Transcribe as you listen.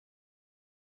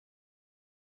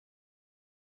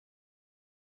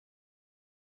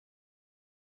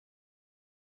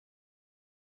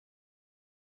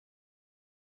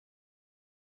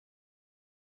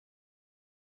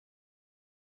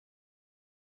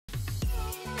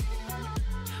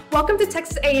Welcome to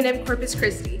Texas A&M Corpus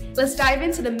Christi. Let's dive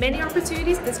into the many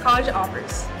opportunities this college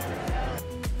offers.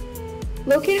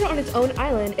 Located on its own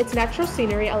island, its natural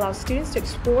scenery allows students to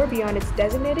explore beyond its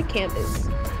designated campus.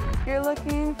 If you're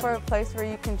looking for a place where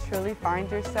you can truly find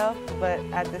yourself, but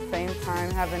at the same time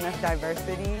have enough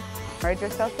diversity to merge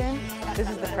yourself in, this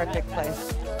is the perfect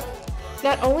place.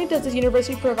 Not only does this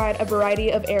university provide a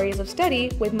variety of areas of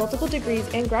study with multiple degrees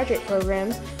and graduate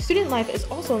programs, student life is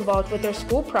also involved with their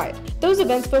school pride. Those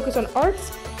events focus on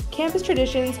arts, campus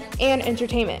traditions, and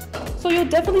entertainment. So you'll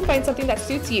definitely find something that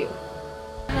suits you.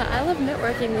 I love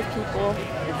networking with people.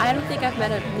 I don't think I've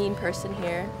met a mean person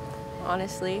here,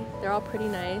 honestly. They're all pretty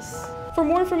nice. For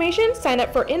more information, sign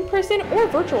up for in-person or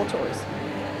virtual tours.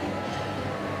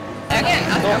 Okay,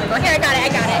 I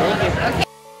got it. Okay.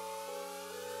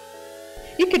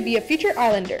 You could be a future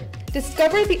Islander.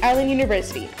 Discover the Island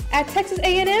University at Texas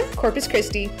A&M Corpus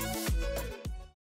Christi.